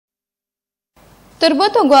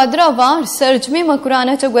turbat o gwadra var sarjme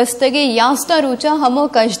makurana चा gwestagi yasta rucha hamo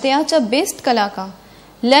कजदया चा best कलाका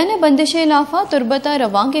लेने बंदिशे लाफा तुरबता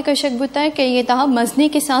रवां के कशक बुता कि ये तहा मजनी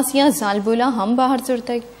की सांसियां जालबुला हम बाहर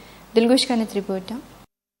सुरतग दिलगुश का रिपोर्ट।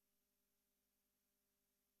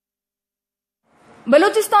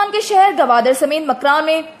 बलूचिस्तान के शहर गवादर समेत मकरान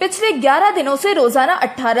में पिछले 11 दिनों से रोजाना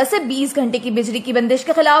 18 से 20 घंटे की बिजली की बंदिश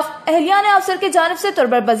के खिलाफ एहलियाने अफसर की जानिब से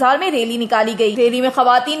तुरबत बाजार में रैली निकाली गई। रैली में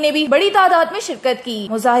खवातीन ने भी बड़ी तादाद में शिरकत की।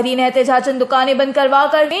 मुजाहिरीन ने एहतजाजन दुकानें बंद करवा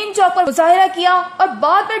कर मेन चौक पर मुजाहिरा किया और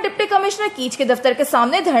बाद में डिप्टी कमिश्नर कीच के दफ्तर के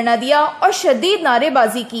सामने धरना दिया और शदीद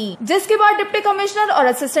नारेबाजी की, जिसके बाद डिप्टी कमिश्नर और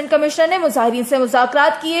असिस्टेंट कमिश्नर ने मुजाहिरीन से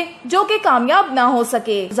मुज़ाकरात किए जो कि कामयाब न हो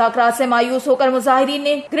सके। मुज़ाकरात से मायूस होकर मुजाहिरीन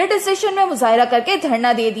ने ग्रिड स्टेशन में मुजाहिरा करके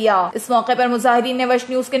धरना दे दिया। इस मौके पर मुजाहिरीन ने वश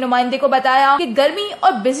न्यूज के नुमाइंदे को बताया कि गर्मी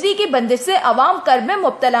और बिजली की बंदिश से अवाम कर्ब में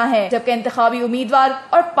मुब्तला है, जबकि इंतखाबी उम्मीदवार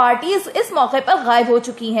और पार्टीज इस मौके पर गायब हो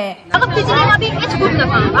चुकी हैं। पाकिस्तान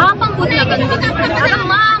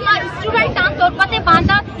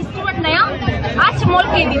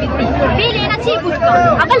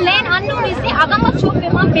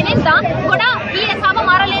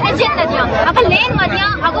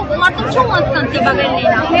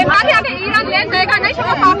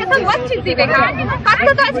वक्त चीज़ देखा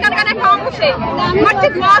कत्ल तो इसका करने खामोश है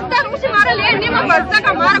मस्जिद वास्ता मुझे मारा ले नहीं मैं बरसा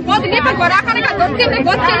का मारा बहुत नहीं पर बड़ा करने का दोस्ती में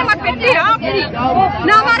बहुत चीज़ मत बैठे आप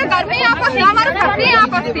ना हमारे घर में आपस ना हमारे घर में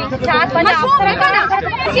आपस थी मशहूर है ना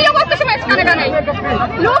इसी लोगों को समझ करने का नहीं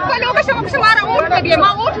लोग समझ हमारा वोट कर दिया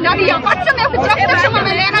माँ वोट ना दिया बच्चों में जब तक समय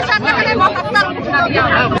में लेना चाहता है माँ अक्सर वोट ना दिया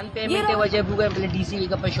पेमेंट वजह बुगा डीसी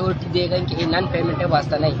का पशोट देगा कि नन पेमेंट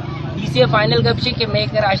वास्ता नहीं डीसी फाइनल गपशे के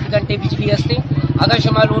मेकर 8 घंटे बिजली हस्ते अगर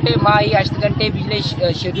शुमार उठे माँ 8 घंटे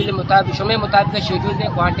बिजली शेड्यूल मुताबिक शुमे मुताबिक शेड्यूल दे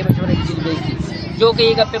क्वांटे में शुमार बिजली भेजती जो कि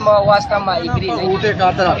ये गप्पे वास्ता माँ एग्री नहीं उठे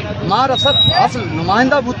कातरा मार सर असल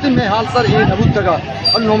नुमाइंदा बुत्ती में हाल सर ये नबूत तका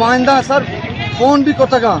और नुमाइंदा सर फोन भी को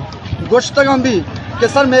तका गोश्त तका भी कि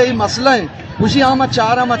सर मेरी मसला है मुझे आमा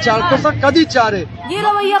चार तो सर कदी चारे। ये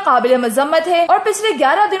रवैया काबिल मजम्मत है और पिछले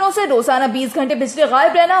 11 दिनों से रोजाना 20 घंटे बिजली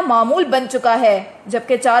गायब रहना मामूल बन चुका है,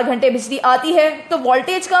 जबकि 4 घंटे बिजली आती है तो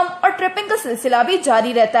वोल्टेज कम और ट्रिपिंग का सिलसिला भी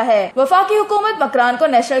जारी रहता है। वफाकी हुकूमत मकरान को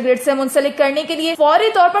नेशनल ग्रिड से मुंसलिक करने के लिए फौरी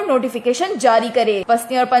तौर पर नोटिफिकेशन जारी करे,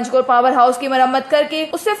 बस्ती और पंचगोर पावर हाउस की मरम्मत करके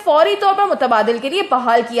उसे फौरी तौर पर मुतबादिल के लिए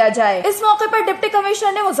बहाल किया जाए। इस मौके पर डिप्टी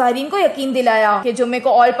कमिश्नर ने मुजाहिरीन को यकीन दिलाया कि जुम्मे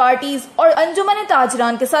को ऑल पार्टीज और अंजुमन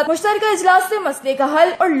ताजरान के साथ मुश्तरका इजलास से मसले का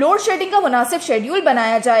हल और लोड शेडिंग का मुनासिब शेड्यूल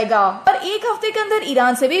बनाया जाएगा और 1 हफ्ते के अंदर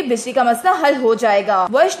ईरान से भी बिजली का मसला हल हो जाएगा।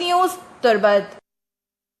 वश न्यूज तुरबत।